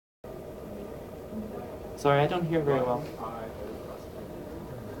Sorry, I don't hear very well.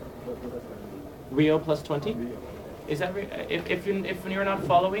 Rio plus 20? Is that if you're not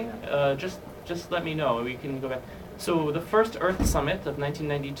following, just let me know. We can go back. So the first Earth Summit of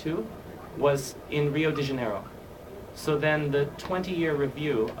 1992 was in Rio de Janeiro. So then the 20-year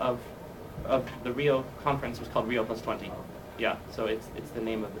review of the Rio conference was called Rio plus 20. Yeah, so it's the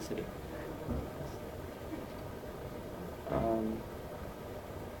name of the city.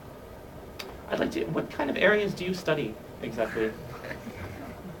 I'd like to. What kind of areas do you study exactly?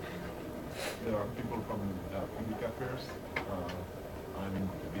 There are people from public affairs. I'm in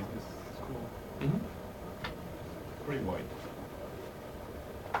the business school. Mm-hmm. Pretty wide.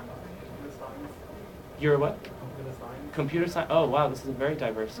 You're what? Computer science. Computer science. Oh wow, this is a very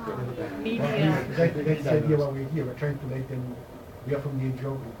diverse group. Media. That's the idea why we're here. We're trying to let them. We are from the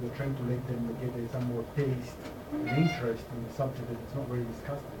NGO group. We're trying to let them get some more taste and interest in the subject that it's not very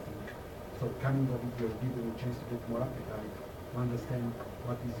discussed, I think. So coming over here will give them a chance to get more appetite, to understand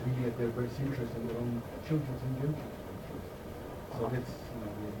what is really at their best interest in their own children's and grandchildren's interest. So that's the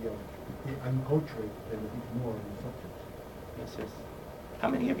idea. Unculturate them a bit more on the subject. Yes, yes. How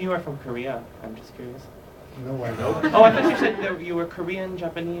many of you are from Korea? I'm just curious. No, I know. Oh, I thought you said that you were Korean,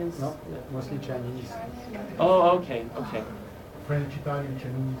 Japanese. No, mostly Chinese. Oh, okay, okay. French, Italian,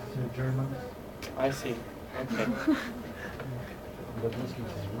 Chinese, German. I see. Okay. But mostly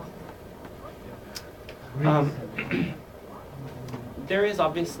Chinese. There is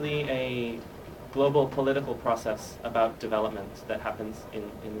obviously a global political process about development that happens in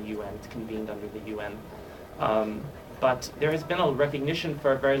the UN. It's convened under the UN. But there has been a recognition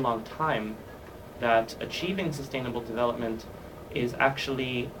for a very long time that achieving sustainable development is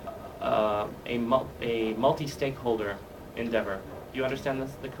actually a multi-stakeholder endeavor. Do you understand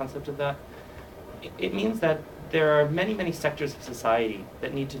the concept of that? It means that there are many, many sectors of society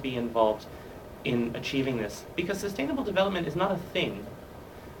that need to be involved in achieving this, because sustainable development is not a thing.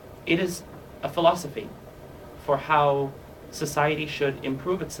 It is a philosophy for how society should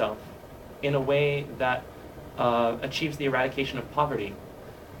improve itself in a way that achieves the eradication of poverty,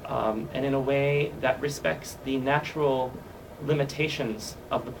 and in a way that respects the natural limitations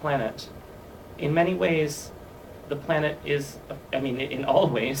of the planet. In many ways, the planet is, in all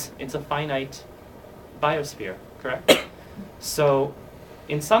ways, it's a finite biosphere, correct? So,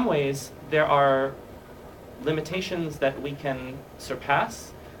 in some ways, there are limitations that we can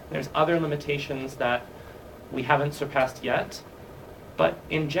surpass. There's other limitations that we haven't surpassed yet. But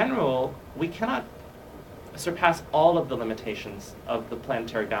in general, we cannot surpass all of the limitations of the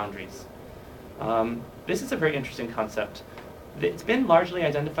planetary boundaries. This is a very interesting concept. It's been largely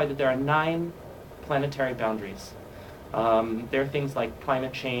identified that there are 9 planetary boundaries. There are things like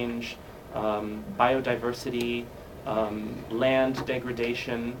climate change, biodiversity, land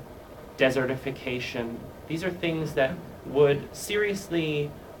degradation, desertification. These are things that would seriously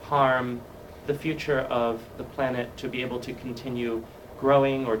harm the future of the planet to be able to continue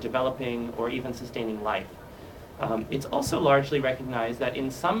growing or developing or even sustaining life. It's also largely recognized that in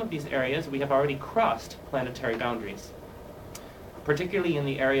some of these areas we have already crossed planetary boundaries, particularly in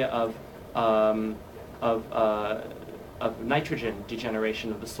the area of nitrogen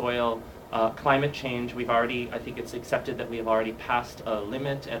degeneration of the soil, climate change. I think it's accepted that we have already passed a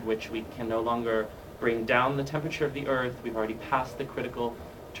limit at which we can no longer bring down the temperature of the Earth. We've already passed the critical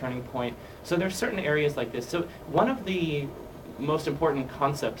turning point. So there are certain areas like this. So one of the most important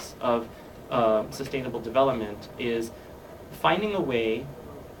concepts of sustainable development is finding a way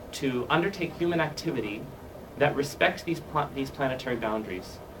to undertake human activity that respects these planetary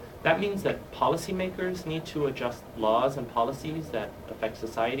boundaries. That means that policymakers need to adjust laws and policies that affect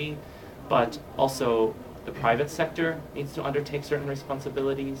society, but also the private sector needs to undertake certain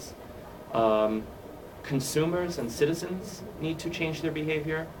responsibilities. Consumers and citizens need to change their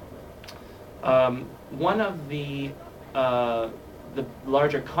behavior. One of the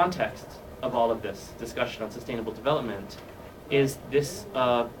larger contexts of all of this discussion on sustainable development is this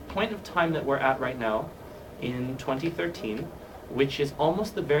point of time that we're at right now in 2013, which is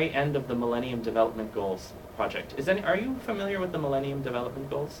almost the very end of the Millennium Development Goals project. Are you familiar with the Millennium Development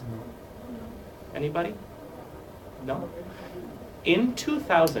Goals? No. Anybody? No? In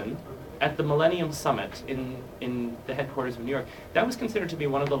 2000, at the Millennium Summit in the headquarters of New York, that was considered to be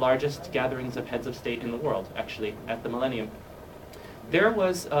one of the largest gatherings of heads of state in the world, actually, at the Millennium. There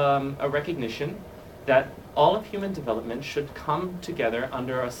was a recognition that all of human development should come together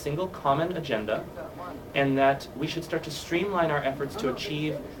under a single common agenda, and that we should start to streamline our efforts to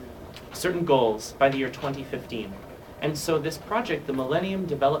achieve certain goals by the year 2015. And so this project, the Millennium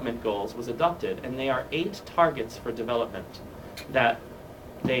Development Goals, was adopted, and they are 8 targets for development that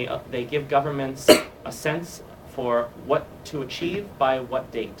they give governments a sense for what to achieve by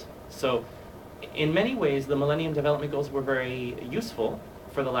what date. So in many ways, the Millennium Development Goals were very useful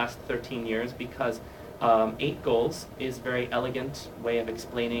for the last 13 years because 8 goals is a very elegant way of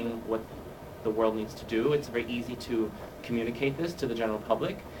explaining what the world needs to do. It's very easy to communicate this to the general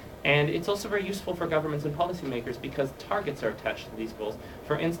public. And it's also very useful for governments and policymakers because targets are attached to these goals.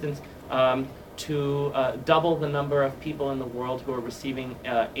 For instance, to double the number of people in the world who are receiving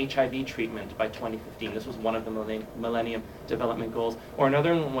HIV treatment by 2015. This was one of the Millennium Development Goals. Or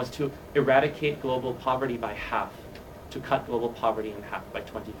another one was to eradicate global poverty by half, to cut global poverty in half by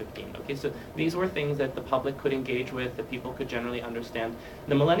 2015. Okay, so these were things that the public could engage with, that people could generally understand.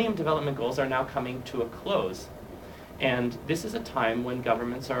 The Millennium Development Goals are now coming to a close. And this is a time when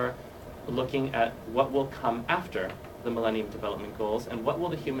governments are looking at what will come after the Millennium Development Goals and what will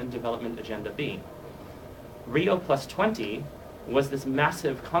the Human Development Agenda be. Rio Plus 20 was this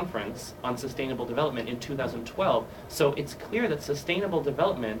massive conference on sustainable development in 2012, so it's clear that sustainable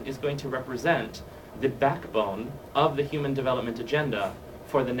development is going to represent the backbone of the Human Development Agenda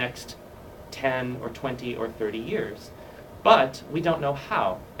for the next 10 or 20 or 30 years. But we don't know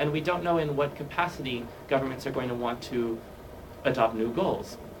how, and we don't know in what capacity governments are going to want to adopt new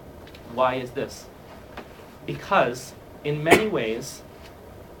goals. Why is this? Because in many ways,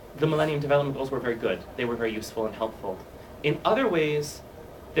 the Millennium Development Goals were very good. They were very useful and helpful. In other ways,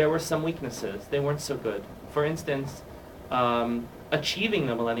 there were some weaknesses. They weren't so good. For instance, achieving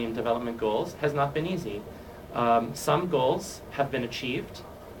the Millennium Development Goals has not been easy. Some goals have been achieved,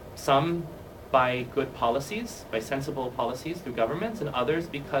 some by good policies, by sensible policies through governments, and others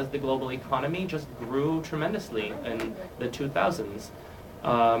because the global economy just grew tremendously in the 2000s.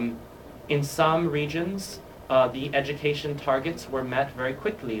 In some regions, the education targets were met very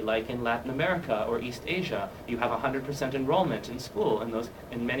quickly, like in Latin America or East Asia. You have 100% enrollment in school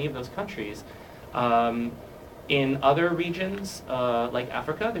in many of those countries. In other regions, like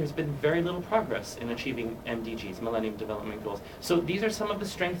Africa, there's been very little progress in achieving MDGs, Millennium Development Goals. So these are some of the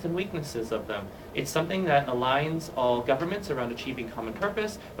strengths and weaknesses of them. It's something that aligns all governments around achieving common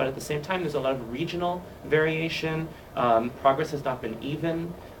purpose, but at the same time, there's a lot of regional variation. Progress has not been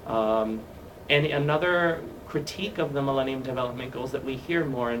even. And another critique of the Millennium Development Goals that we hear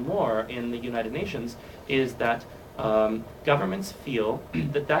more and more in the United Nations is that governments feel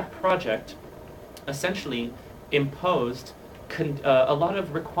that that project essentially imposed a lot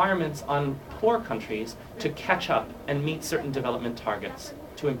of requirements on poor countries to catch up and meet certain development targets,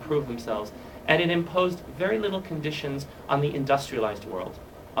 to improve themselves. And it imposed very little conditions on the industrialized world,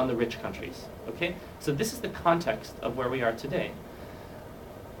 on the rich countries. Okay? So this is the context of where we are today.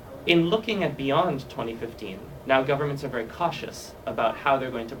 In looking at beyond 2015, now governments are very cautious about how they're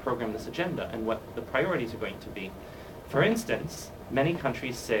going to program this agenda and what the priorities are going to be. For instance, many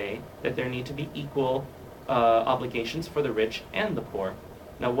countries say that there need to be equal obligations for the rich and the poor.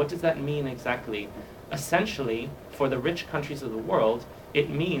 Now, what does that mean exactly? Essentially, for the rich countries of the world, it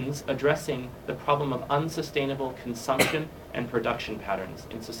means addressing the problem of unsustainable consumption and production patterns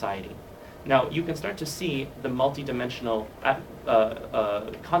in society. Now, you can start to see the multidimensional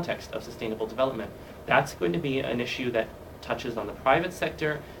context of sustainable development. That's going to be an issue that touches on the private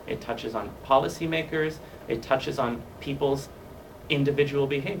sector, it touches on policymakers, it touches on people's individual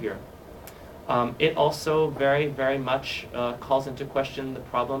behavior. It also very, very much calls into question the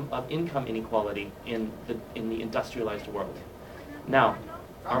problem of income inequality in the industrialized world. Now,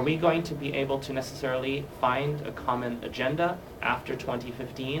 are we going to be able to necessarily find a common agenda after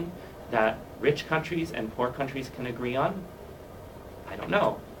 2015 that rich countries and poor countries can agree on? I don't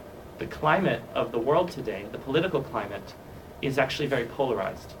know. The climate of the world today, the political climate, is actually very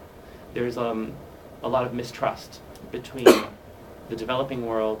polarized. There's a lot of mistrust between the developing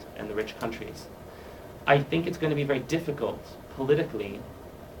world and the rich countries. I think it's going to be very difficult politically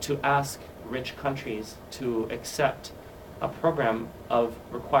to ask rich countries to accept a program of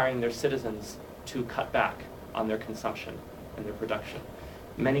requiring their citizens to cut back on their consumption and their production.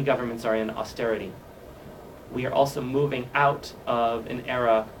 Many governments are in austerity. We are also moving out of an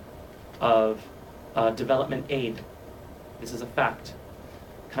era of development aid. This is a fact.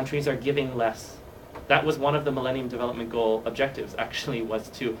 Countries are giving less. That was one of the Millennium Development Goal objectives, actually, was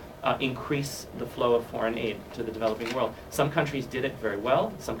to increase the flow of foreign aid to the developing world. Some countries did it very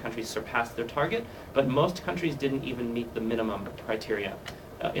well. Some countries surpassed their target, but most countries didn't even meet the minimum criteria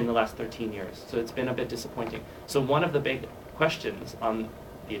in the last 13 years. So it's been a bit disappointing. So one of the big questions on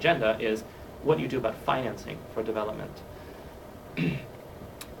the agenda is, what do you do about financing for development?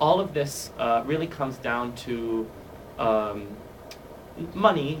 All of this really comes down to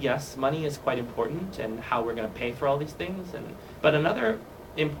money. Yes, money is quite important, and how we're going to pay for all these things. But another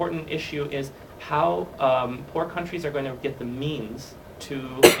important issue is how poor countries are going to get the means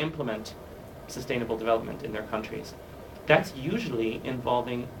to implement sustainable development in their countries. That's usually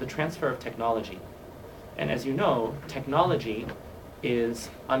involving the transfer of technology. And as you know, technology is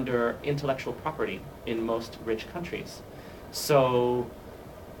under intellectual property in most rich countries. So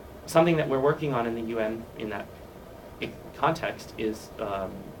something that we're working on in the UN in that context is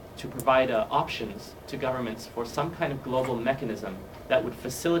to provide options to governments for some kind of global mechanism that would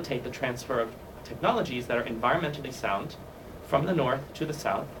facilitate the transfer of technologies that are environmentally sound from the north to the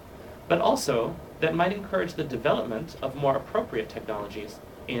south, but also that might encourage the development of more appropriate technologies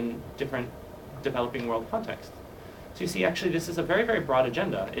in different developing world contexts. So you see, actually, this is a very, very broad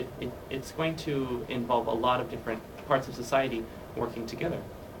agenda. It's going to involve a lot of different parts of society working together.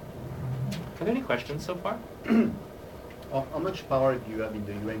 Are there any questions so far? How much power do you have in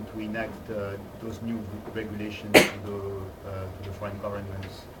the UN to enact those new regulations to the foreign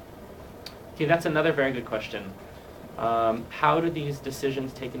governments? Okay, that's another very good question. How do these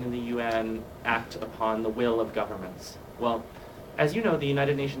decisions taken in the UN act upon the will of governments? Well, as you know, the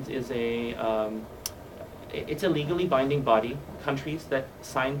United Nations is it's a legally binding body. Countries that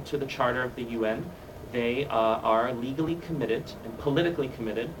sign to the Charter of the UN, they are legally committed and politically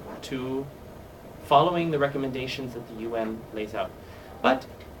committed to following the recommendations that the UN lays out. But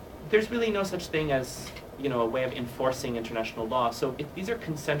there's really no such thing as, you know, a way of enforcing international law. So these are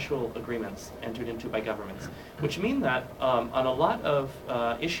consensual agreements entered into by governments, which mean that on a lot of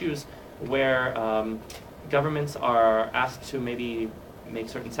issues where governments are asked to maybe make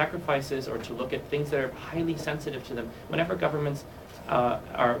certain sacrifices or to look at things that are highly sensitive to them, whenever governments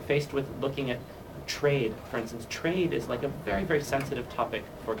are faced with looking at trade, for instance, trade is like a very, very sensitive topic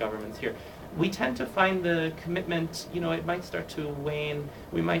for governments here. We tend to find the commitment, you know, it might start to wane.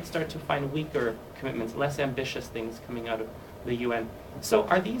 We might start to find weaker commitments, less ambitious things coming out of the UN. So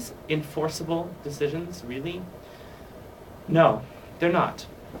are these enforceable decisions, really? No, they're not.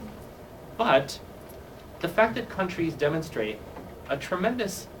 But the fact that countries demonstrate a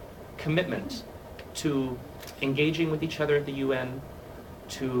tremendous commitment to engaging with each other at the UN,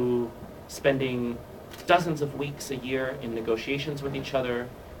 to spending dozens of weeks a year in negotiations with each other.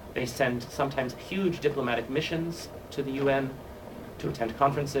 They send sometimes huge diplomatic missions to the UN to attend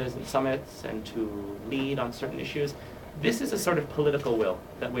conferences and summits and to lead on certain issues. This is a sort of political will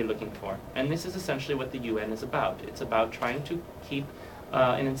that we're looking for. And this is essentially what the UN is about. It's about trying to keep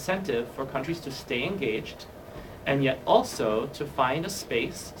an incentive for countries to stay engaged and yet also to find a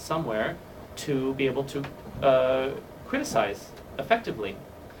space somewhere to be able to criticize effectively.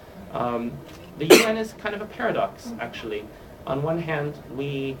 The UN is kind of a paradox, actually. On one hand,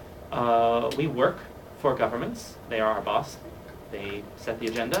 we work for governments. They are our boss. They set the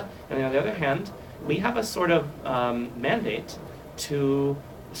agenda. And on the other hand, we have a sort of mandate to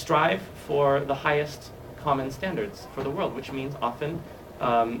strive for the highest common standards for the world, which means often,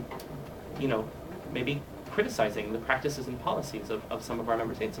 you know, maybe criticizing the practices and policies of some of our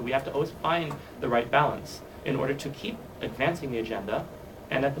member states. So we have to always find the right balance in order to keep advancing the agenda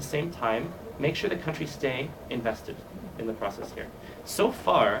and at the same time make sure that countries stay invested in the process here. So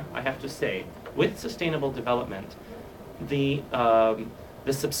far, I have to say, with sustainable development, the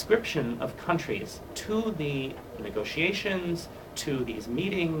subscription of countries to the negotiations, to these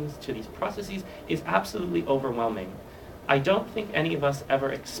meetings, to these processes is absolutely overwhelming. I don't think any of us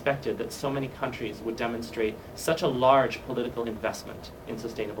ever expected that so many countries would demonstrate such a large political investment in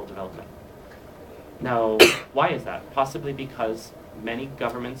sustainable development. Now, why is that? Possibly because many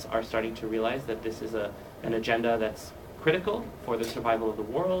governments are starting to realize that this is an agenda that's critical for the survival of the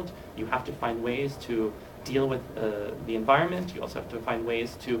world. You have to find ways to deal with the environment. You also have to find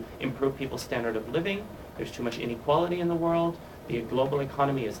ways to improve people's standard of living. There's too much inequality in the world. The global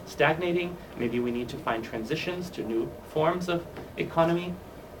economy is stagnating. Maybe we need to find transitions to new forms of economy.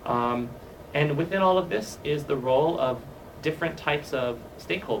 And within all of this is the role of different types of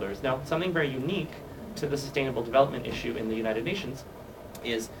stakeholders. Now, something very unique to the sustainable development issue in the United Nations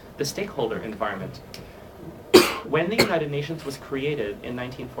is the stakeholder environment. When the United Nations was created in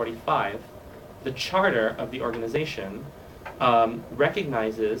 1945, the charter of the organization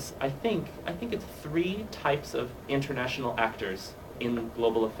recognizes, I think it's 3 types of international actors in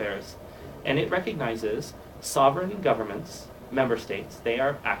global affairs. And it recognizes sovereign governments, member states, they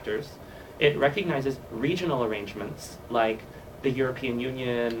are actors. It recognizes regional arrangements like the European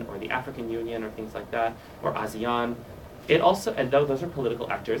Union or the African Union or things like that, or ASEAN. It also, and those are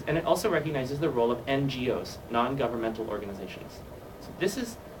political actors, and it also recognizes the role of NGOs, non-governmental organizations. So this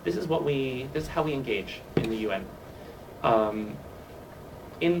is how we engage in the UN.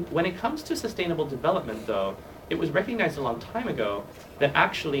 When it comes to sustainable development, though, it was recognized a long time ago that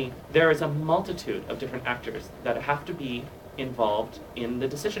actually there is a multitude of different actors that have to be involved in the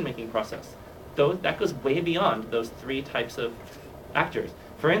decision-making process. That goes way beyond those three types of actors.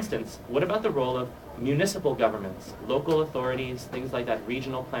 For instance, what about the role of municipal governments, local authorities, things like that,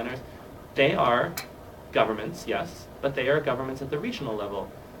 regional planners? They are governments, yes, but they are governments at the regional level.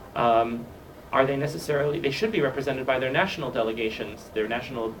 Are they necessarily, they should be represented by their national delegations, their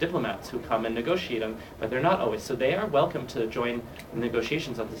national diplomats who come and negotiate them, but they're not always. So they are welcome to join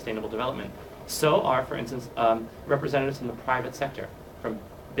negotiations on sustainable development. So are, for instance, representatives from the private sector, from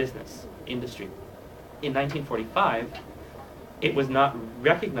business, industry. In 1945, it was not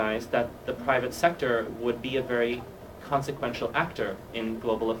recognized that the private sector would be a very consequential actor in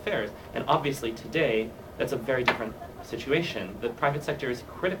global affairs. And obviously today, that's a very different situation. The private sector is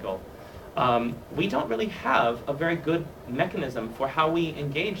critical. We don't really have a very good mechanism for how we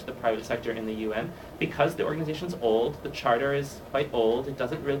engage the private sector in the UN because the organization's old, the charter is quite old, it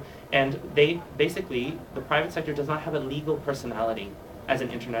doesn't really, and they basically, the private sector does not have a legal personality as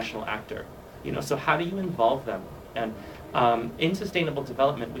an international actor. So how do you involve them? And in sustainable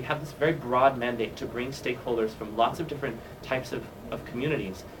development, we have this very broad mandate to bring stakeholders from lots of different types of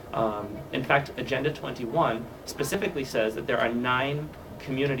communities. In fact, Agenda 21 specifically says that there are 9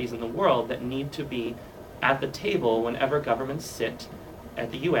 communities in the world that need to be at the table whenever governments sit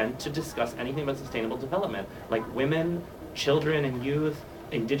at the UN to discuss anything about sustainable development, like women, children and youth,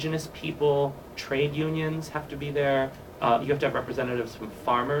 indigenous people, trade unions have to be there. You have to have representatives from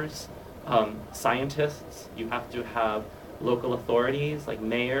farmers, scientists, you have to have local authorities like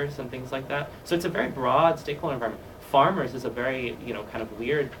mayors and things like that. So it's a very broad stakeholder environment. Farmers is a very, kind of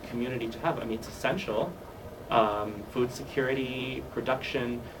weird community to have. I mean, it's essential. Food security,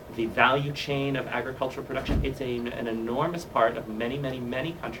 production, the value chain of agricultural production. It's an enormous part of many, many,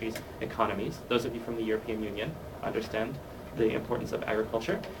 many countries' economies. Those of you from the European Union understand the importance of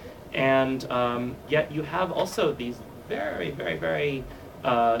agriculture. And yet you have also these very, very, very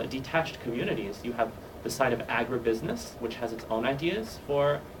detached communities. You have the side of agribusiness, which has its own ideas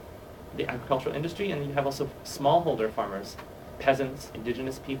for the agricultural industry, and you have also smallholder farmers, peasants,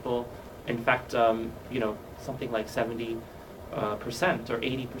 indigenous people. In fact, something like 70% or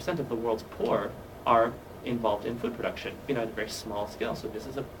 80% of the world's poor are involved in food production, at a very small scale. So this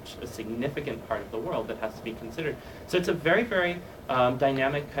is a significant part of the world that has to be considered. So it's a very, very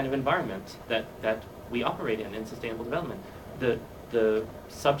dynamic kind of environment that we operate in sustainable development. The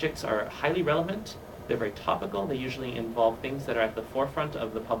subjects are highly relevant. They're very topical. They usually involve things that are at the forefront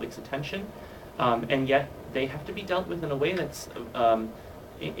of the public's attention, and yet they have to be dealt with in a way that's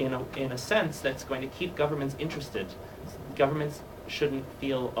in a sense that's going to keep governments interested. Governments shouldn't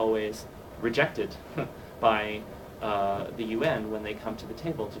feel always rejected by the UN when they come to the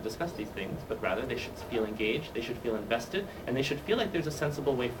table to discuss these things, but rather they should feel engaged, they should feel invested, and they should feel like there's a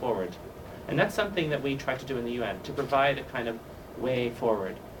sensible way forward. And that's something that we try to do in the UN, to provide a kind of way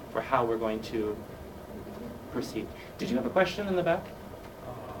forward for how we're going to proceed. Did you have a question in the back? I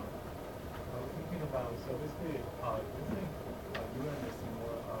was thinking about, so basically, do you think UN is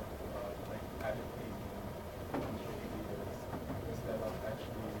more of like advocating country leaders instead of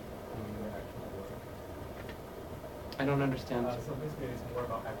actually doing the actual work? I don't understand. So basically, it's more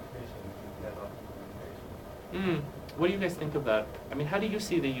about application instead of implementation. What do you guys think of that? I mean, how do you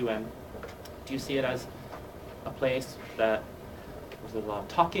see the UN? Do you see it as a place that there's a lot of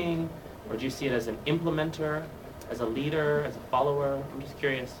talking, or do you see it as an implementer, as a leader, as a follower? I'm just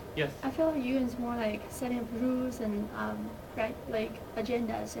curious. Yes? I feel like UN is more like setting up rules and like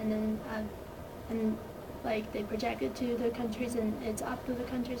agendas, and then and like they project it to the countries, and it's up to the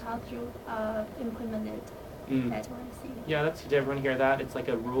countries how to implement it. That's what I see. Yeah, did everyone hear that? It's like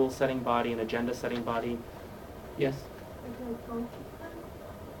a rule-setting body, an agenda-setting body. Yes?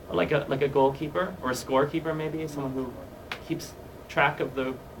 Like a goalkeeper or a scorekeeper, maybe someone who keeps track of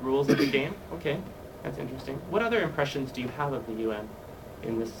the rules of the game. Okay, that's interesting. What other impressions do you have of the UN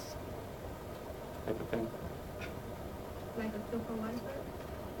in this type of thing? Like a supervisor.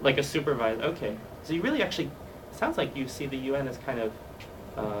 Like a supervisor. Okay, so you really actually sounds like you see the UN as kind of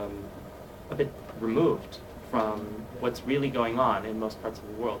a bit removed from what's really going on in most parts of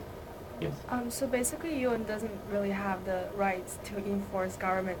the world. Yes. So basically, UN doesn't really have the rights to enforce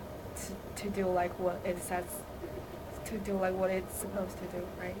government to do like what it says, to do like what it's supposed to do,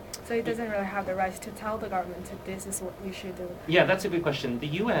 right? So it doesn't really have the rights to tell the government that this is what you should do. Yeah, that's a good question. The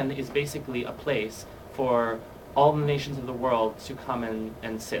UN is basically a place for all the nations of the world to come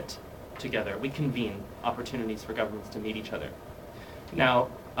and sit together. We convene opportunities for governments to meet each other. Now,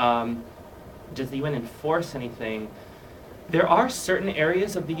 does the UN enforce anything? There are certain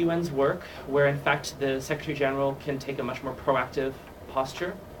areas of the UN's work where, in fact, the Secretary General can take a much more proactive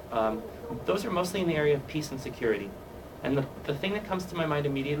posture. Those are mostly in the area of peace and security. And the thing that comes to my mind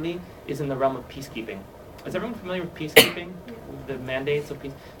immediately is in the realm of peacekeeping. Is everyone familiar with peacekeeping? The mandates of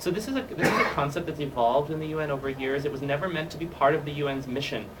peace? So this is a concept that's evolved in the UN over years. It was never meant to be part of the UN's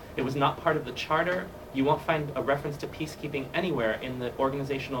mission. It was not part of the charter. You won't find a reference to peacekeeping anywhere in the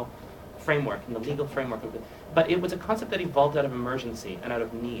organizational framework, in the legal framework of it. But it was a concept that evolved out of emergency and out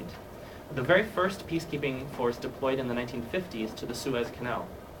of need. The very first peacekeeping force deployed in the 1950s to the Suez Canal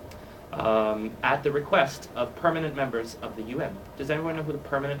at the request of permanent members of the UN. Does anyone know who the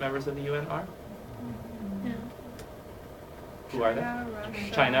permanent members of the UN are? Yeah. Who are they?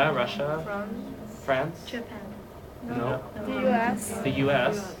 Russia, China, Russia, France? Japan. No. The U.S. The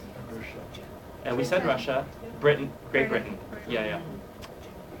US. And we said Russia, Britain, Great Britain. Yeah.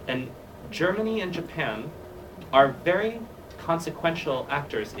 And Germany and Japan are very consequential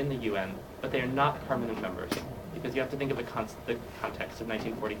actors in the UN, but they are not permanent members, because you have to think of the context of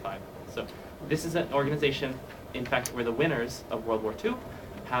 1945. So this is an organization, in fact, where the winners of World War II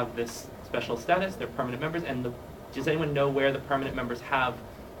have this special status. They're permanent members, and does anyone know where the permanent members have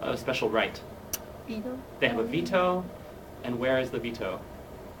a special right? Veto. They have a veto, and where is the veto?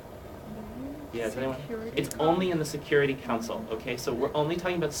 Yeah, does anyone? It's only in the Security Council, okay? So we're only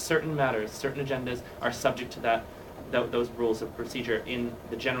talking about certain matters, certain agendas are subject to those rules of procedure. In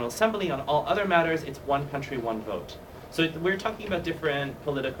the General Assembly, on all other matters, it's one country, one vote. So we're talking about different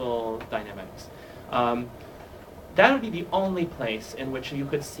political dynamics. That would be the only place in which you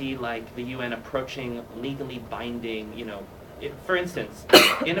could see like the UN approaching legally binding, for instance,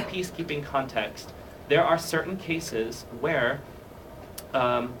 in a peacekeeping context, there are certain cases where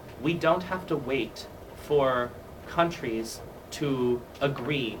we don't have to wait for countries to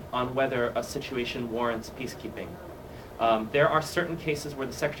agree on whether a situation warrants peacekeeping. There are certain cases where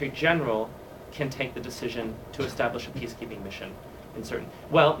the Secretary General can take the decision to establish a peacekeeping mission.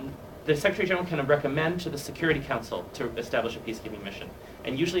 The Secretary General can recommend to the Security Council to establish a peacekeeping mission.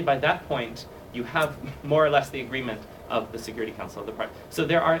 And usually by that point, you have more or less the agreement of the Security Council of the party. So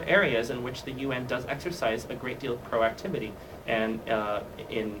there are areas in which the UN does exercise a great deal of proactivity and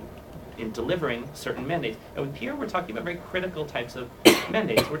in delivering certain mandates. And here we're talking about very critical types of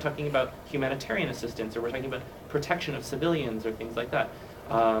mandates. We're talking about humanitarian assistance, or we're talking about protection of civilians, or things like that.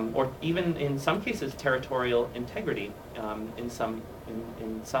 Or even in some cases, territorial integrity in some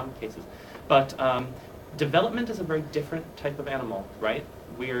cases. But development is a very different type of animal, right?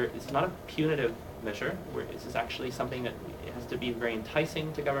 It's not a punitive measure. This is actually something that it has to be very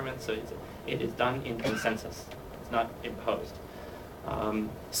enticing to governments, so it is done in consensus. It's not imposed.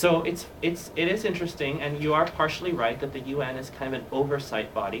 So it is interesting, and you are partially right that the UN is kind of an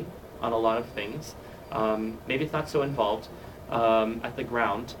oversight body on a lot of things. Maybe it's not so involved at the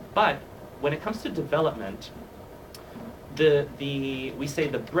ground, but when it comes to development, we say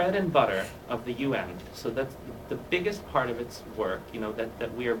the bread and butter of the UN, so that's the biggest part of its work,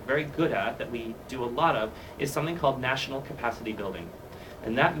 that we are very good at, that we do a lot of, is something called national capacity building.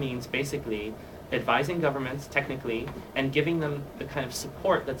 And that means basically advising governments technically and giving them the kind of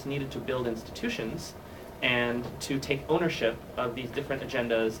support that's needed to build institutions and to take ownership of these different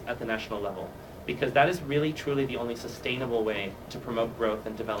agendas at the national level. Because that is really truly the only sustainable way to promote growth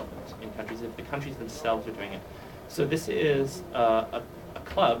and development in countries, if the countries themselves are doing it. So this is a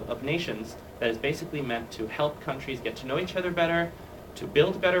club of nations that is basically meant to help countries get to know each other better, to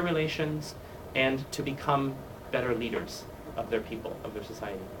build better relations, and to become better leaders of their people, of their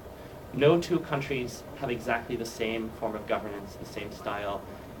society. No two countries have exactly the same form of governance, the same style,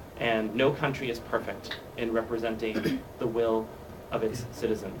 and no country is perfect in representing the will of its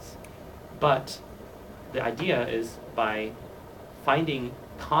citizens. But the idea is by finding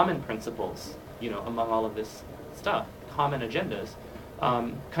common principles, among all of this stuff, common agendas,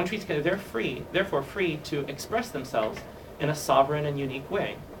 countries therefore free to express themselves in a sovereign and unique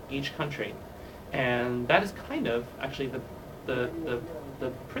way, each country. And that is kind of actually the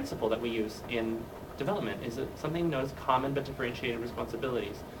principle that we use in development, is something known as common but differentiated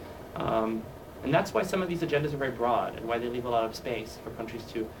responsibilities. And that's why some of these agendas are very broad, and why they leave a lot of space for countries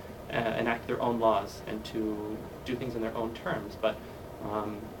to enact their own laws and to do things in their own terms. But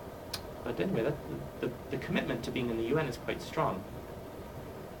anyway, the commitment to being in the UN is quite strong,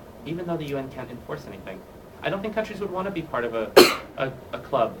 even though the UN can't enforce anything. I don't think countries would want to be part of a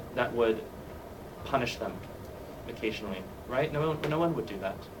club that would punish them occasionally, right? No one would do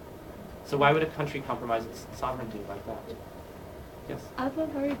that. So why would a country compromise its sovereignty like that? Yes. I have a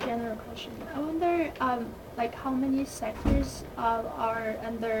very general question. I wonder, like, how many sectors are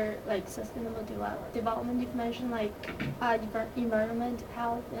under like sustainable development? You've mentioned like environment,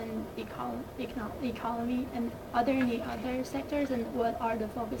 health, and economy. And are there any other sectors? And what are the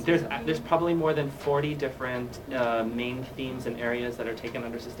focuses? There's probably more than 40 different main themes and areas that are taken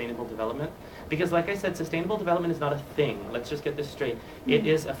under sustainable development. Because, like I said, sustainable development is not a thing. Let's just get this straight. It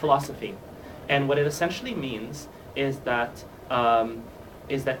is a philosophy, and what it essentially means is that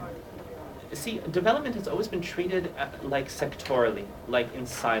see, development has always been treated like sectorally, like in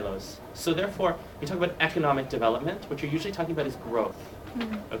silos. So therefore, you talk about economic development, what you're usually talking about is growth,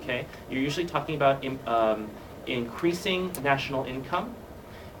 okay? You're usually talking about increasing national income,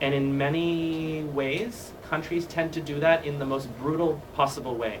 and in many ways, countries tend to do that in the most brutal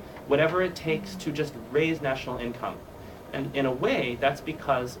possible way, whatever it takes to just raise national income. And in a way, that's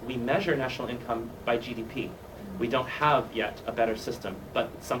because we measure national income by GDP. We don't have yet a better system, but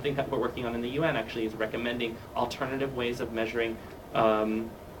something that we're working on in the UN actually is recommending alternative ways of measuring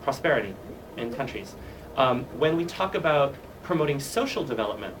prosperity in countries. When we talk about promoting social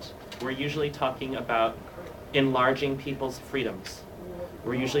development, we're usually talking about enlarging people's freedoms.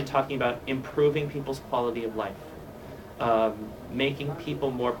 We're usually talking about improving people's quality of life, making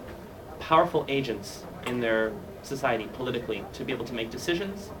people more powerful agents in their society politically, to be able to make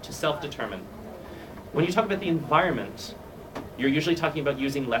decisions, to self-determine. When you talk about the environment, you're usually talking about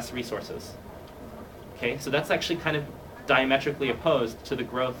using less resources. Okay, so that's actually kind of diametrically opposed to the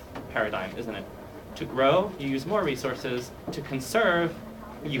growth paradigm, isn't it? To grow, you use more resources. To conserve,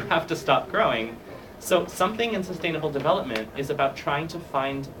 you have to stop growing. So something in sustainable development is about trying to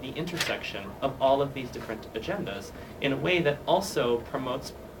find the intersection of all of these different agendas in a way that also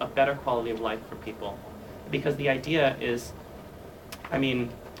promotes a better quality of life for people. Because the idea is, I mean,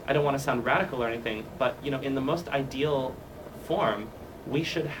 I don't want to sound radical or anything, but in the most ideal form, we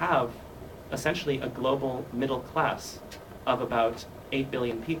should have essentially a global middle class of about 8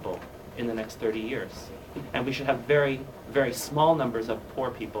 billion people in the next 30 years. And we should have very, very small numbers of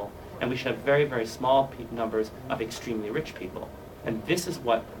poor people, and we should have very, very small numbers of extremely rich people. And this is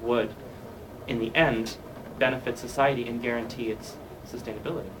what would, in the end, benefit society and guarantee its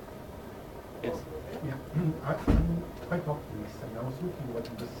sustainability. Yes? Yeah, I'm quite optimistic. I was looking at what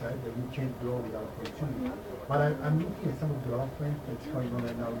you just said, that we can't grow without consuming. But I'm looking at some of the development that's going on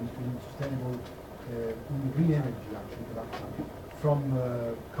right now in sustainable, in green energy actually production. From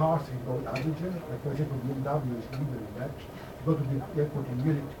cars, you go hydrogen, like for example, BMW is leader in that. You go to the airport in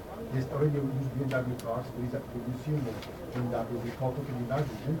Munich, there's already used BMW cars, there is a museum of BMW, we call it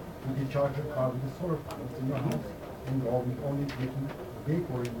hydrogen. You can charge a car with the solar panels in your house, and go with only making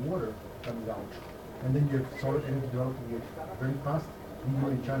vapor and water comes out. And then you have solar energy developing it very fast. India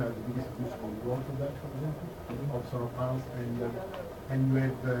and China are the biggest producer in the world for that, for example, of solar panels. And you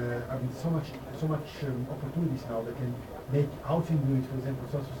have so much opportunities now that can make housing units, for example,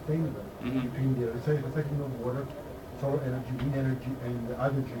 so sustainable between the recycling of water, solar energy, wind energy, and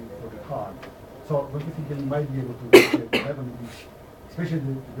hydrogen for the car. So don't you think that we might be able to reach the development, especially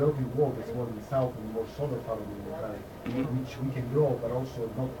the developing world that's more in the south and more solar power in the planet, which we can grow, but also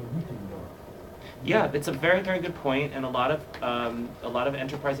not polluting more. Yeah, it's a very, very good point, and a lot of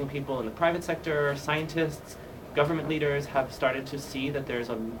enterprising people in the private sector, scientists, government leaders have started to see that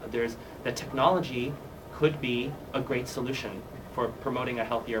that technology could be a great solution for promoting a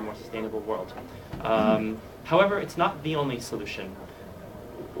healthier, more sustainable world. However, it's not the only solution.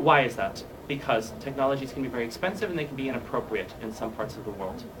 Why is that? Because technologies can be very expensive and they can be inappropriate in some parts of the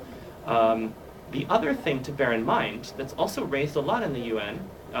world. The other thing to bear in mind that's also raised a lot in the UN,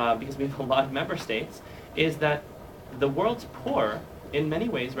 because we have a lot of member states, is that the world's poor in many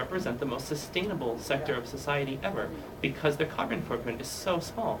ways represent the most sustainable sector of society ever, because their carbon footprint is so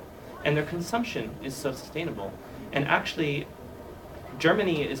small and their consumption is so sustainable. And actually,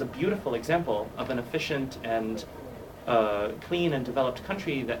 Germany is a beautiful example of an efficient and clean and developed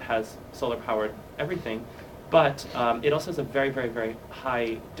country that has solar powered everything, but it also has a very, very, very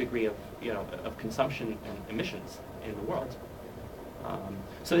high degree of of consumption and emissions in the world.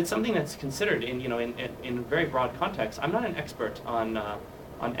 So it's something that's considered in in very broad context. I'm not an expert on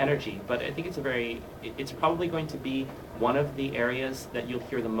energy, but I think it's probably going to be one of the areas that you'll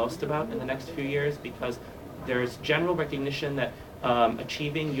hear the most about in the next few years, because there's general recognition that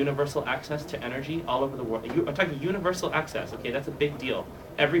achieving universal access to energy all over the world. I'm talking universal access. Okay, that's a big deal.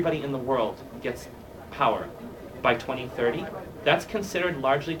 Everybody in the world gets power by 2030. That's considered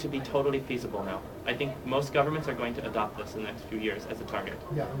largely to be totally feasible now. I think most governments are going to adopt this in the next few years as a target.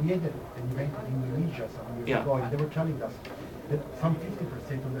 Yeah, we had an event in Indonesia some years ago, and they were telling us that some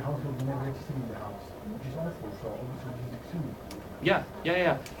 50% of the households never existed in the house, which is awful. So obviously this is extremely. Yeah.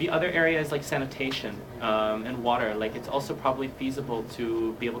 The other area is like sanitation and water. Like it's also probably feasible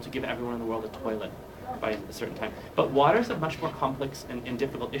to be able to give everyone in the world a toilet by a certain time. But water is a much more complex and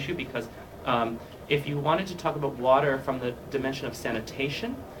difficult issue because if you wanted to talk about water from the dimension of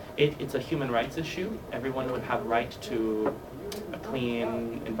sanitation, it's a human rights issue. Everyone would have right to a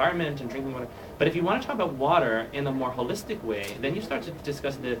clean environment and drinking water. But if you want to talk about water in a more holistic way, then you start to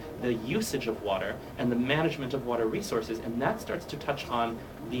discuss the usage of water and the management of water resources, and that starts to touch on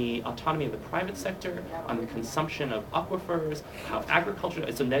the autonomy of the private sector, on the consumption of aquifers, how agriculture,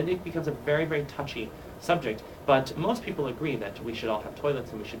 so then it becomes a very, very touchy subject. But most people agree that we should all have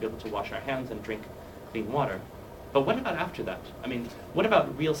toilets and we should be able to wash our hands and drink clean water. But what about after that? I mean, what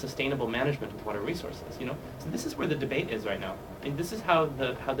about real sustainable management of water resources, you know? So this is where the debate is right now. And this is how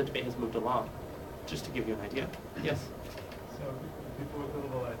the debate has moved along, just to give you an idea. Yes? So before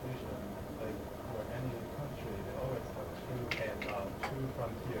globalization, like for any country, they always have two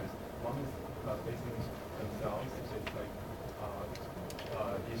frontiers. One is facing themselves, which is like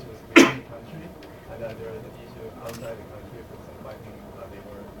issues within the country, and then there is an issue outside the country, for example, fighting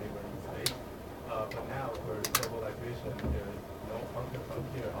labor in space. But now for globalization, there is no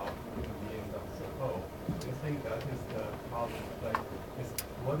frontier of human beings of support. Do you think that is the problem? Like,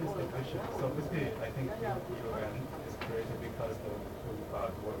 what is the vision? So basically, I think UN is created because of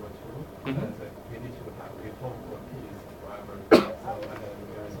World War II, and so we hope for peace forever. So and then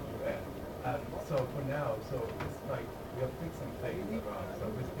there is UN. And so for now, so it's like we have fixed some things around. So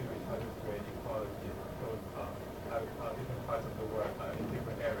basically, we try to create equality, different parts of the world in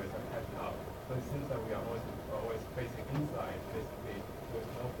different areas and catch up. But it seems that we are always facing inside, basically,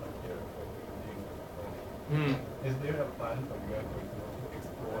 there's no frontier for human beings. Is there a plan from UN, for example, to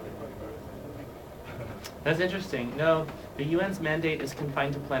explore the universe? That's interesting. No, the UN's mandate is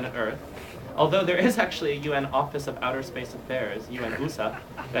confined to planet Earth. Although there is actually a UN Office of Outer Space Affairs, UN USA,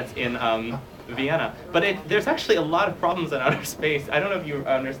 that's in Vienna. But there's actually a lot of problems in outer space. I don't know if you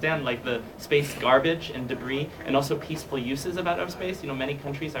understand, like the space garbage and debris, and also peaceful uses of outer space. You know, many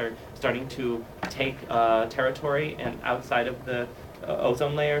countries are starting to take territory and outside of the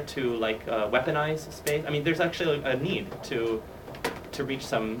ozone layer to like weaponize space. I mean, there's actually a need to reach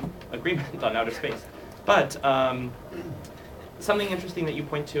some agreement on outer space. But something interesting that you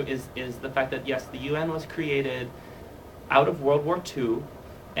point to is the fact that, yes, the UN was created out of World War II,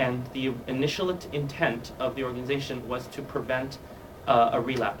 and the initial intent of the organization was to prevent a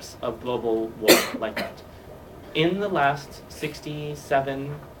relapse of global war like that. In the last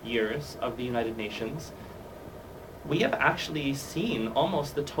 67 years of the United Nations, we have actually seen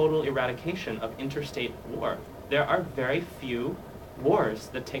almost the total eradication of interstate war. There are very few wars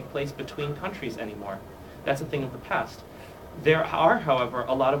that take place between countries anymore. That's a thing of the past. There are, however,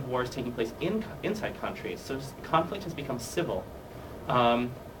 a lot of wars taking place inside countries, so conflict has become civil.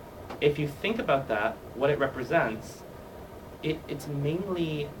 If you think about that, what it represents, it's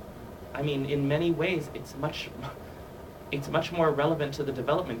mainly, I mean, in many ways, it's much more relevant to the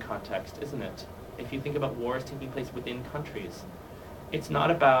development context, isn't it? If you think about wars taking place within countries, it's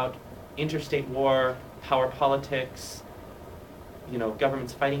not about interstate war, power politics, you know,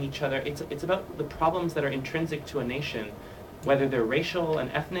 governments fighting each other. It's about the problems that are intrinsic to a nation, whether they're racial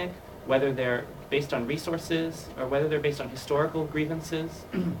and ethnic, whether they're based on resources, or whether they're based on historical grievances.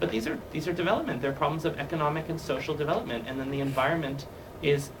 But these are development. They're problems of economic and social development, and then the environment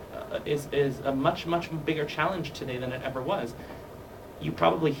is a much bigger challenge today than it ever was. You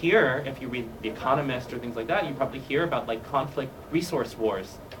probably hear, if you read The Economist or things like that, you probably hear about like conflict resource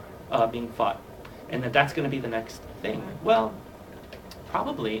wars being fought, and that's going to be the next thing. Well,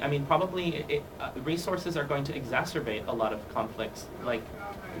 probably. I mean, probably resources are going to exacerbate a lot of conflicts, like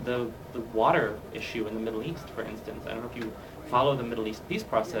the water issue in the Middle East, for instance. I don't know if you follow the Middle East peace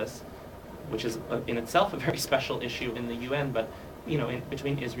process, which is in itself a very special issue in the UN, but you know,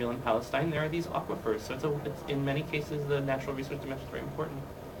 between Israel and Palestine, there are these aquifers. So it's in many cases the natural resource dimension is very important.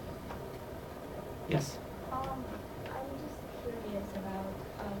 Yes? I'm just curious about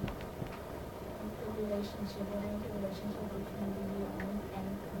the relationship between the UN and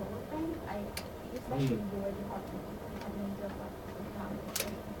the World Bank. Especially your department of economic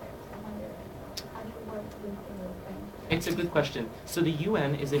affairs. I wonder how do you work with the World Bank? It's a good question. So the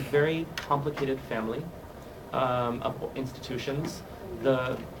UN is a very complicated family of institutions.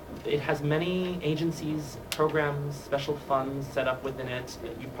 It has many agencies, programs, special funds set up within it.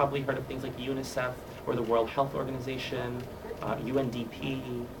 You've probably heard of things like UNICEF or the World Health Organization,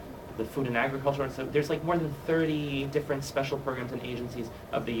 UNDP, the Food and Agriculture. So there's like more than 30 different special programs and agencies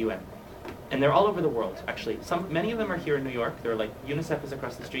of the UN. And they're all over the world, actually. Many of them are here in New York. They're like, UNICEF is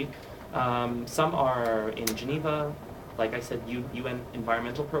across the street. Some are in Geneva. like I said, UN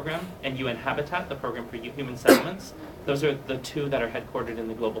Environmental Program and UN Habitat, the program for human settlements. Those are the two that are headquartered in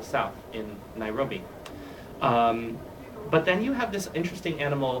the Global South in Nairobi. But then you have this interesting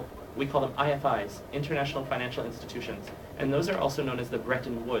animal, we call them IFIs, International Financial Institutions, and those are also known as the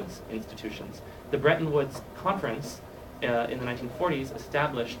Bretton Woods institutions. The Bretton Woods Conference in the 1940s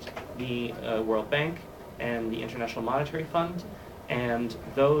established the World Bank and the International Monetary Fund, and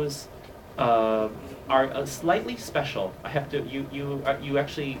those are slightly special. I have to, you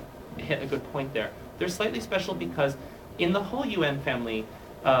actually hit a good point there. They're slightly special because in the whole UN family,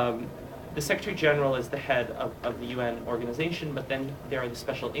 the Secretary General is the head of the UN organization, but then there are the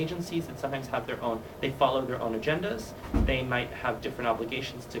special agencies that sometimes have their own, they follow their own agendas. They might have different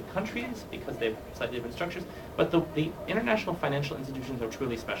obligations to countries because they have slightly different structures, but the international financial institutions are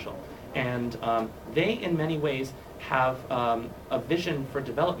truly special. And they, in many ways, have a vision for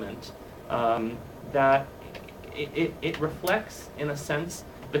development that it reflects, in a sense,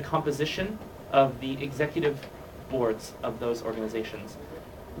 the composition of the executive boards of those organizations.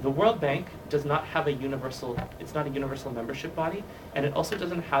 The World Bank does not have a universal, it's not a universal membership body, and it also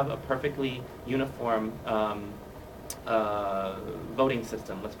doesn't have a perfectly uniform voting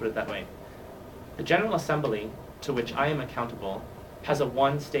system, let's put it that way. The General Assembly, to which I am accountable, has a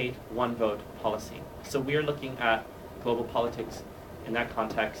one state, one vote policy. So we are looking at global politics in that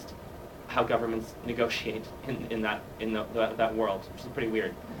context, how governments negotiate in that world, which is pretty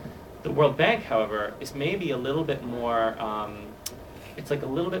weird. The World Bank, however, is maybe a little bit more, it's like a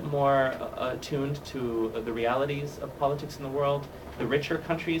little bit more attuned to the realities of politics in the world. The richer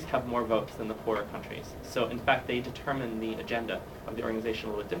countries have more votes than the poorer countries. So in fact, they determine the agenda of the organization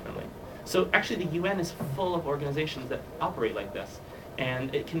a little bit differently. So actually the UN is full of organizations that operate like this.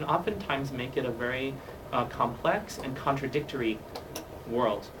 And it can oftentimes make it a very complex and contradictory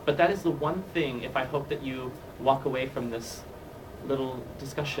world. But that is the one thing, if I hope that you walk away from this little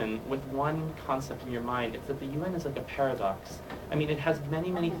discussion with one concept in your mind, it's that the UN is like a paradox. I mean, it has many,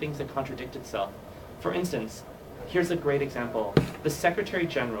 many things that contradict itself. For instance, here's a great example. The Secretary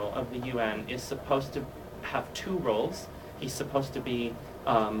General of the UN is supposed to have two roles. He's supposed to be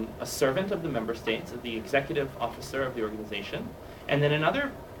a servant of the member states, the executive officer of the organization, and then in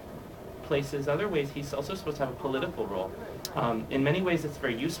other places, other ways, he's also supposed to have a political role. In many ways, it's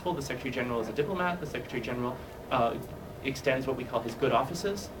very useful. The Secretary General is a diplomat. The Secretary General extends what we call his good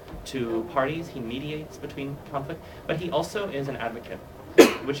offices to parties. He mediates between conflict, but he also is an advocate,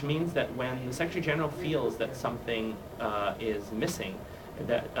 which means that when the Secretary General feels that something is missing,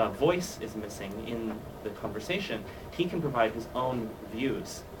 that a voice is missing in the conversation, he can provide his own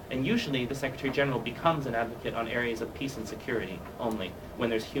views. And usually the Secretary General becomes an advocate on areas of peace and security only, when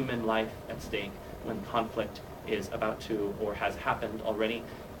there's human life at stake, when conflict is about to or has happened already.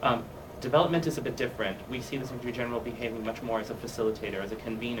 Development is a bit different. We see the Secretary General behaving much more as a facilitator, as a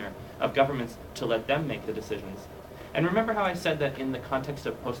convener of governments to let them make the decisions. And remember how I said that in the context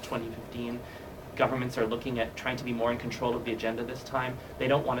of post-2015, governments are looking at trying to be more in control of the agenda this time. They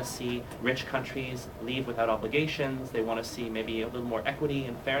don't want to see rich countries leave without obligations. They want to see maybe a little more equity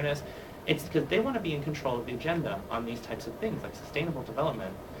and fairness. It's because they want to be in control of the agenda on these types of things, like sustainable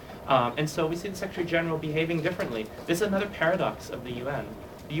development. And so we see the Secretary General behaving differently. This is another paradox of the UN.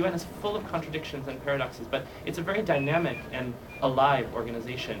 The UN is full of contradictions and paradoxes, but it's a very dynamic and alive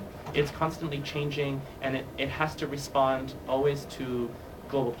organization. It's constantly changing, and it has to respond always to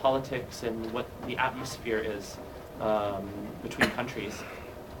global politics and what the atmosphere is between countries.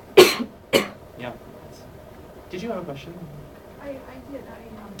 Yeah. Did you have a question? I did. I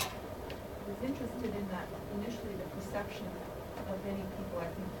was interested in that initially the perception of many people,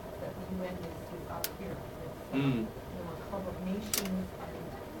 I think, that the UN is up here. It's a club of nations and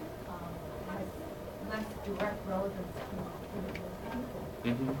has less direct relevance to the people.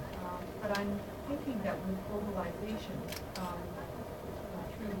 Mm-hmm. But I'm thinking that with globalization,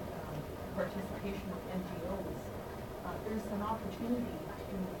 through participation of NGOs, there's an opportunity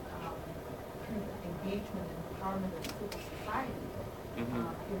to, through engagement and empowerment of civil society,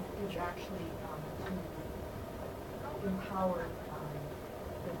 is actually to empower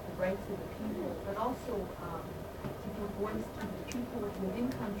the rights of the people, but also to give voice to the people within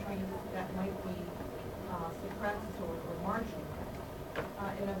countries that might be suppressed or marginalized.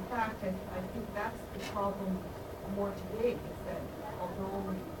 And in fact, I think that's the problem more today, is that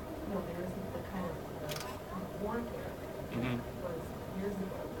although there isn't the kind of war there was years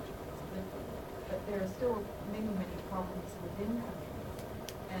ago, which was different, but there are still many, many problems within countries.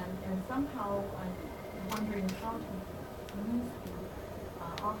 And somehow I'm wondering how to use the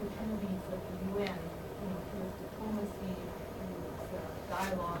opportunities of the UN, through its diplomacy, through its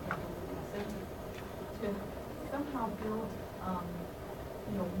dialogue, and through its to somehow build,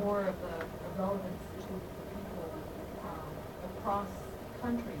 more of a relevance to people across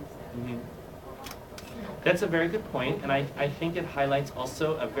countries. And, That's a very good point, and I think it highlights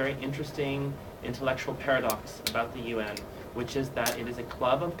also a very interesting intellectual paradox about the UN, which is that it is a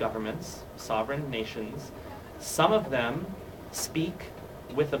club of governments, sovereign nations. Some of them speak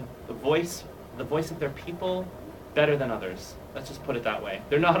with the voice of their people better than others. Let's just put it that way.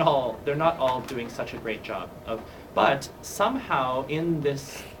 They're not all doing such a great job of, but somehow in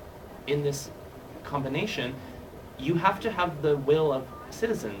this combination, you have to have the will of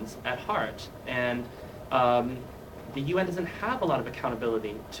citizens at heart, and the UN doesn't have a lot of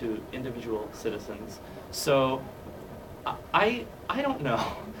accountability to individual citizens. So I don't know.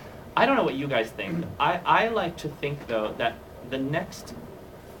 I don't know what you guys think. I like to think, though, that the next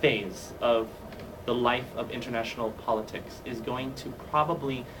phase of the life of international politics is going to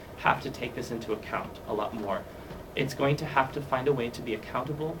probably have to take this into account a lot more. It's going to have to find a way to be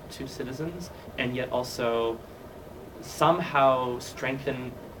accountable to citizens and yet also somehow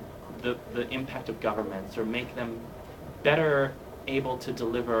strengthen the impact of governments or make them better able to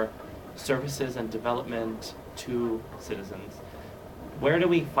deliver services and development to citizens. Where do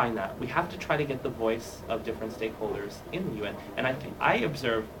we find that? We have to try to get the voice of different stakeholders in the UN. And I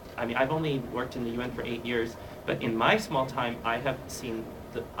observe, I've only worked in the UN for 8 years, but in my small time, I've seen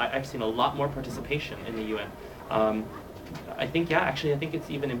a lot more participation in the UN. I think it's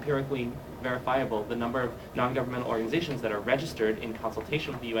even empirically verifiable. The number of non-governmental organizations that are registered in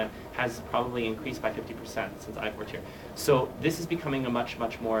consultation with the UN has probably increased by 50% since I've worked here. So this is becoming a much,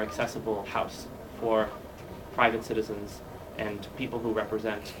 much more accessible house for private citizens and people who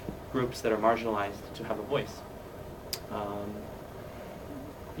represent groups that are marginalized to have a voice. I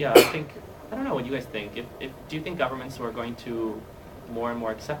don't know what you guys think. Do you think governments are going to more and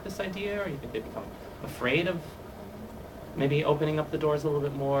more accept this idea, or you think they become afraid of maybe opening up the doors a little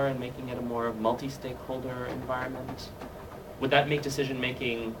bit more and making it a more multi-stakeholder environment? Would that make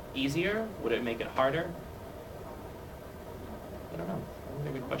decision-making easier? Would it make it harder? I don't know. Those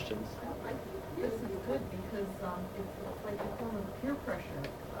are good questions. I think this is good because it's like a form of peer pressure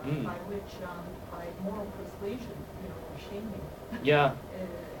by which, by moral persuasion, shaming. Yeah.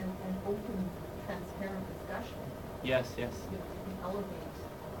 and open, transparent discussion. Yes. We elevate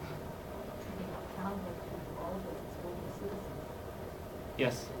to be accountable to all of us as global citizens.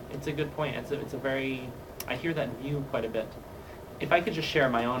 Yes, it's a good point. It's a very, I hear that view quite a bit. If I could just share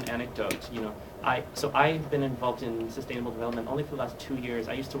my own anecdote, I've been involved in sustainable development only for the last 2 years.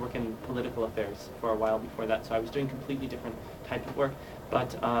 I used to work in political affairs for a while before that, so I was doing completely different type of work.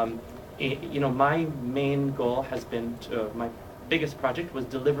 But my main goal has been my biggest project was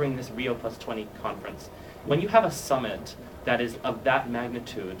delivering this Rio+20 conference. When you have a summit that is of that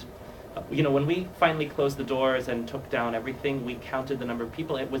magnitude, when we finally closed the doors and took down everything, we counted the number of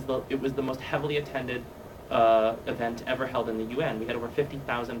people. It was the most heavily attended event ever held in the UN. We had over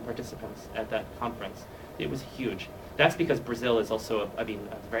 50,000 participants at that conference. It was huge. That's because Brazil is also, a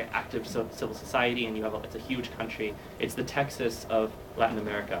very active civil society, and it's a huge country. It's the Texas of Latin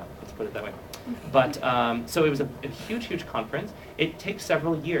America, let's put it that way. But, so it was a huge, huge conference. It takes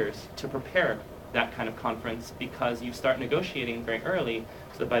several years to prepare that kind of conference because you start negotiating very early,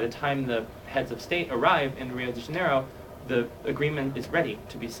 so that by the time the heads of state arrive in Rio de Janeiro, the agreement is ready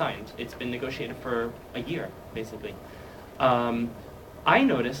to be signed. It's been negotiated for a year, basically. I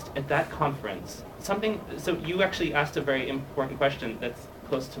noticed at that conference so you actually asked a very important question that's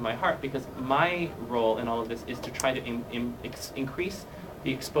close to my heart, because my role in all of this is to try to increase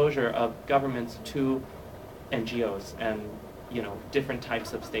the exposure of governments to NGOs and different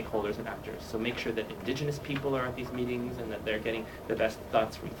types of stakeholders and actors. So make sure that indigenous people are at these meetings and that they're getting the best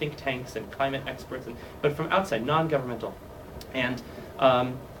thoughts from think tanks and climate experts, but from outside, non-governmental. And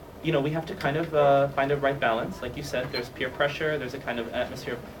we have to kind of find a right balance. Like you said, there's peer pressure, there's a kind of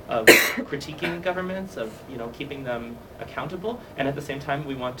atmosphere of critiquing governments, of keeping them accountable, and at the same time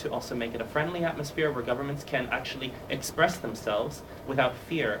we want to also make it a friendly atmosphere where governments can actually express themselves without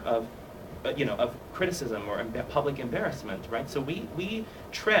fear of criticism or public embarrassment, right? So we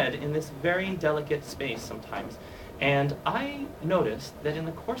tread in this very delicate space sometimes. And I noticed that in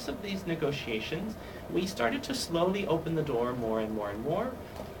the course of these negotiations, we started to slowly open the door more and more and more.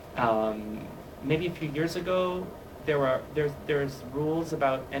 Maybe a few years ago, there's rules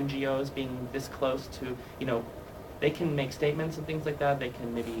about NGOs being this close to, they can make statements and things like that, they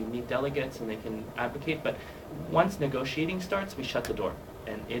can maybe meet delegates and they can advocate, but once negotiating starts, we shut the door.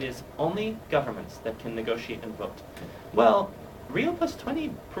 And it is only governments that can negotiate and vote. Well,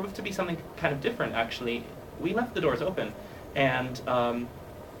 Rio+20 proved to be something kind of different, actually. We left the doors open, and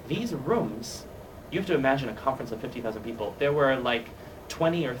these rooms you have to imagine a conference of 50,000 people. There were like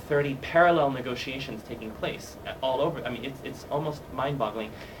 20 or 30 parallel negotiations taking place all over. I mean, it's almost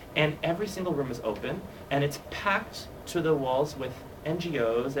mind-boggling. And every single room is open, and it's packed to the walls with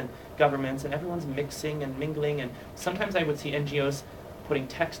NGOs and governments, and everyone's mixing and mingling. And sometimes I would see NGOs putting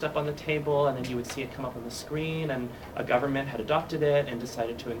text up on the table, and then you would see it come up on the screen, and a government had adopted it and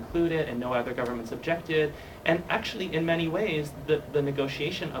decided to include it, and no other governments objected. And actually, in many ways, the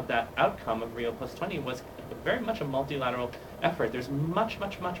negotiation of that outcome of Rio Plus 20 was very much a multilateral effort. There's much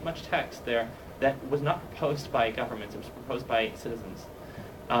text there that was not proposed by governments, it was proposed by citizens.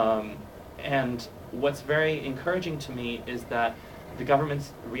 And what's very encouraging to me is that the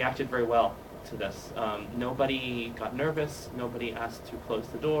governments reacted very well to this. Nobody got nervous. Nobody asked to close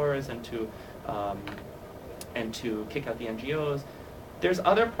the doors and to kick out the NGOs. There's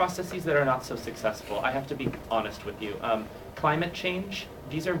other processes that are not so successful. I have to be honest with you. Climate change.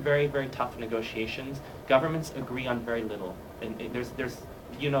 These are very tough negotiations. Governments agree on very little. And there's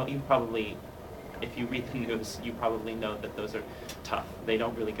you probably, if you read the news, you probably know that those are tough. They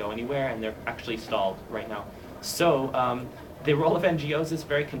don't really go anywhere, and they're actually stalled right now. So the role of NGOs is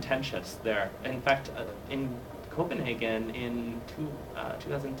very contentious there. In fact, in Copenhagen in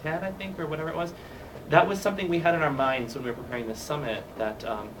 2010, I think, or whatever it was, that was something we had in our minds when we were preparing this summit, that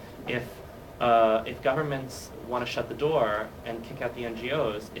if governments want to shut the door and kick out the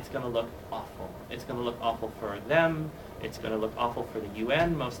NGOs, it's going to look awful. It's going to look awful for them. It's going to look awful for the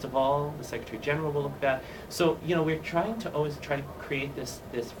UN, most of all. The Secretary General will look bad. So, we're trying to always try to create this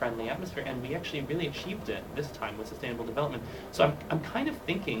friendly atmosphere, and we actually really achieved it this time with sustainable development. So I'm kind of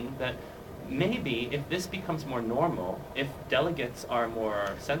thinking that maybe if this becomes more normal, if delegates are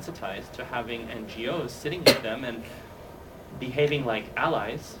more sensitized to having NGOs sitting with them and behaving like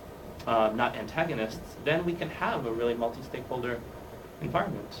allies, not antagonists, then we can have a really multi-stakeholder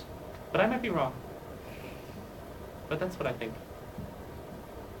environment. But I might be wrong. But that's what I think.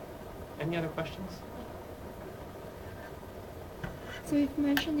 Any other questions? So you've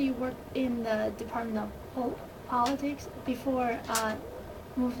mentioned you worked in the Department of Politics before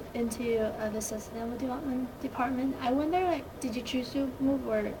moved into the Sustainable Development Department. I wonder, did you choose to move,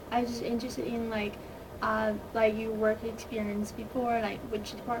 or I was just interested in your work experience before,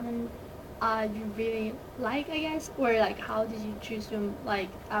 which department you really like, I guess, or how did you choose to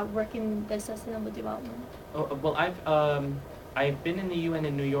work in the Sustainable Development? Oh, well, I've been in the UN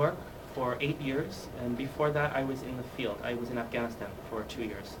in New York for 8 years, and before that I was in the field. I was in Afghanistan for 2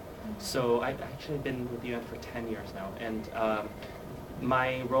 years. Mm-hmm. So I've actually been with the UN for 10 years now, and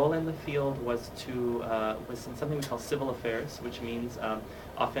my role in the field was in something we call civil affairs, which means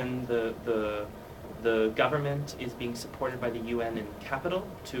often the government is being supported by the UN in capital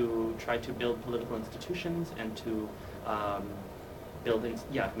to try to build political institutions and to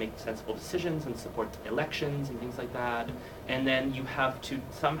make sensible decisions and support elections and things like that. And then you have to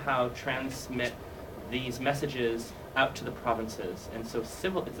somehow transmit these messages out to the provinces. And so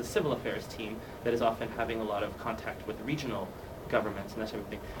it's a civil affairs team that is often having a lot of contact with regional governments and that type of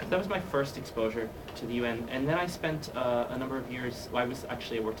thing. So that was my first exposure to the UN. And then I spent a number of years, I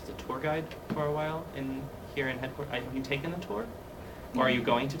worked as a tour guide for a while here in headquarters. Have you taken the tour? Or are you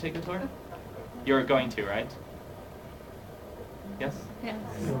going to take the tour? You're going to, right? Yes? Yes.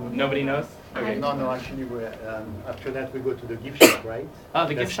 Nobody knows? Okay. No, actually, after that we go to the gift shop, right? Oh,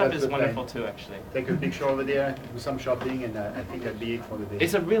 the gift shop that's is the wonderful plan. too, actually. Take a picture over there, do some shopping, and I think that'd be it for the day.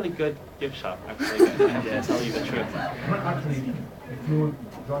 It's a really good gift shop, actually. I have to tell you the truth. Actually, if you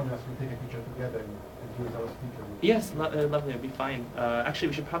join us, we'll take a picture together and do as our speaker. Yes, lovely, it'd be fine. Actually,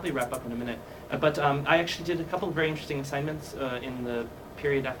 we should probably wrap up in a minute. But I actually did a couple of very interesting assignments in the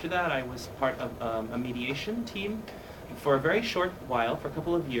period after that. I was part of a mediation team. For a very short while, for a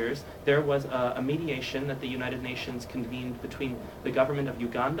couple of years, there was a mediation that the United Nations convened between the government of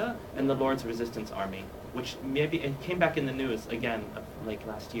Uganda and the Lord's Resistance Army, which it came back in the news again,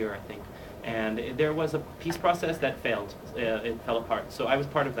 last year, I think. And there was a peace process that failed. It fell apart. So I was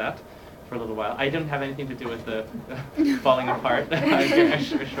part of that for a little while. I didn't have anything to do with the falling apart, I can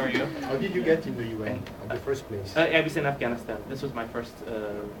assure you. How did you get in the UN in the first place? I was in Afghanistan. This was my first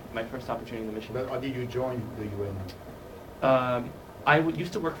opportunity in the mission. But how did you join the UN? I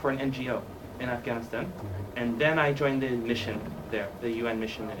used to work for an NGO in Afghanistan, and then I joined the mission there, the UN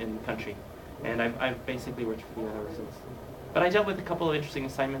mission in the country, and I've basically worked for the UN ever since. But I dealt with a couple of interesting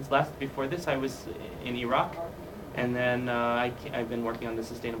assignments. Before this, I was in Iraq, and then I've been working on the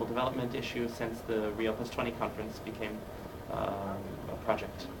sustainable development issue since the Rio Plus 20 conference became a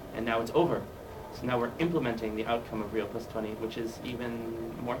project, and now it's over. So now we're implementing the outcome of Rio Plus 20, which is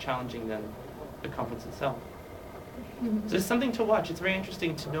even more challenging than the conference itself. So it's something to watch. It's very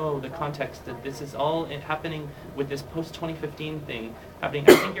interesting to know the context that this is all happening with this post-2015 thing happening.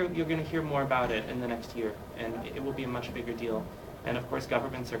 I think you're going to hear more about it in the next year, and it will be a much bigger deal. And of course,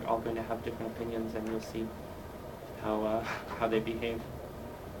 governments are all going to have different opinions, and you'll see how they behave.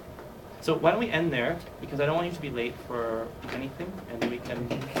 So why don't we end there, because I don't want you to be late for anything, and we can...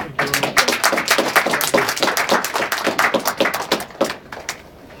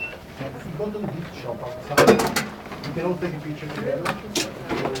 Go to the gift shop outside. You can all take a picture together.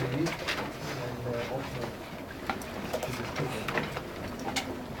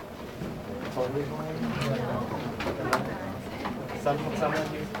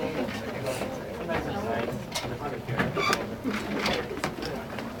 Someone useful. Sometimes it's nice.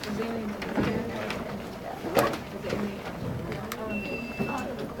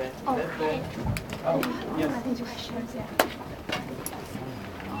 Oh, yes. I think two questions, yeah.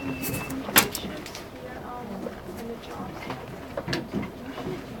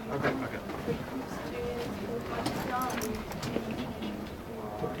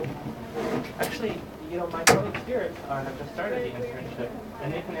 Actually, my colleagues here have just started the internship,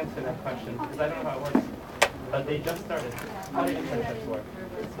 and they can answer that question, because I don't know how it works. But they just started. How do internships work?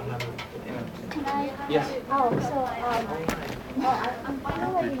 Can I? Yes. I'm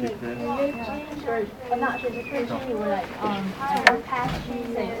following the career I'm not sure the question you were like the past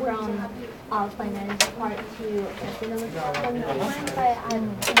say from finance part to sustainable development, but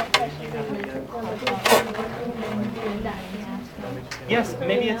I'm doing that. Yes,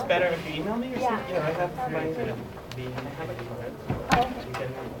 maybe it's better if you email me or something. Yeah. I have my... Oh, okay.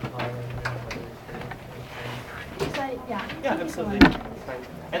 So, yeah. Yeah, absolutely. It's fine.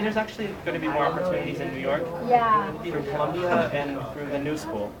 And there's actually going to be more opportunities in New York. Yeah. Through Columbia and through the New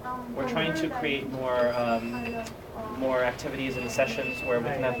School. We're trying to create more activities and sessions where we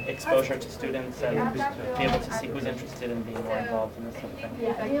can have exposure to students and be able to see who's interested in being more involved in this sort of thing.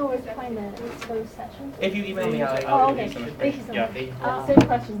 Yeah, you know where to find those sessions? If you email me, I'll give you some Thank you information. so much. Same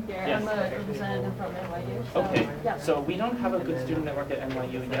question here. Yes. I'm a representative from NYU. So, Okay, yeah. so we don't have a good student network at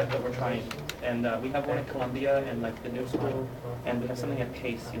NYU yet, but we're trying. And we have one at Columbia and like the New School, and we have something at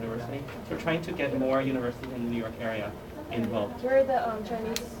Pace University. So we're trying to get more universities in the New York area involved. We're the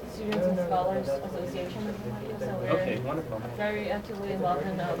Chinese Students and Scholars Association of NYU, so we're Okay, wonderful. very actively involved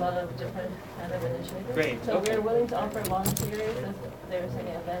in a lot of different kind of initiatives. Great, So okay. we're willing to offer volunteers if there's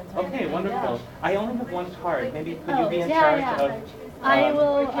any events. or Okay, anything. wonderful. Yeah. I only have one card. Maybe could you be in yeah, charge yeah. of... I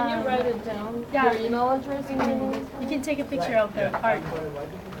will. Can you write it down? Yeah. Your email address and You can take a picture of the card.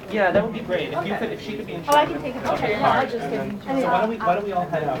 Yeah, that would be great. If you could, if she could be in Oh, I charge can of take a of the picture. yeah, I'll card. just and give then- you- So why don't we all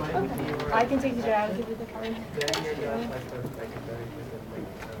head out? with I can take the picture. I'll give you the card.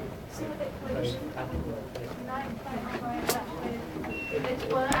 It's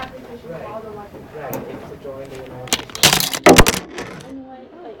one application for all the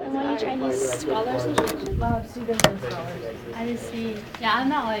NYU Chinese Scholars Association? Students and Scholars. I see. Yeah, I'm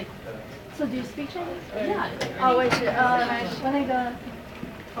not like. So do you speak Chinese? Yeah. Oh wait, when I go.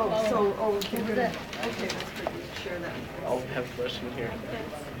 Okay, good. Okay, that's good. Share that. I'll have Russian here.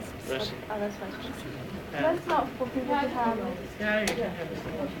 Russian. Oh, that's Russian. That's not for people to have. Yeah, you can have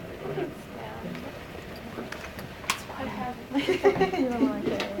it. I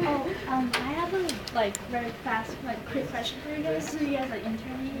have a like very fast, like quick question for you guys. So you guys like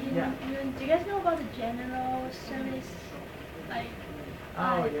interning? Yeah. Do you guys know about the general service, like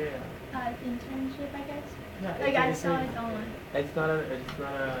internship? I guess. Yeah, Like I saw it online. It's not an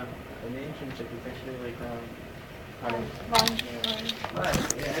internship. It's actually like Volunteer.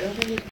 But yeah, I don't think it's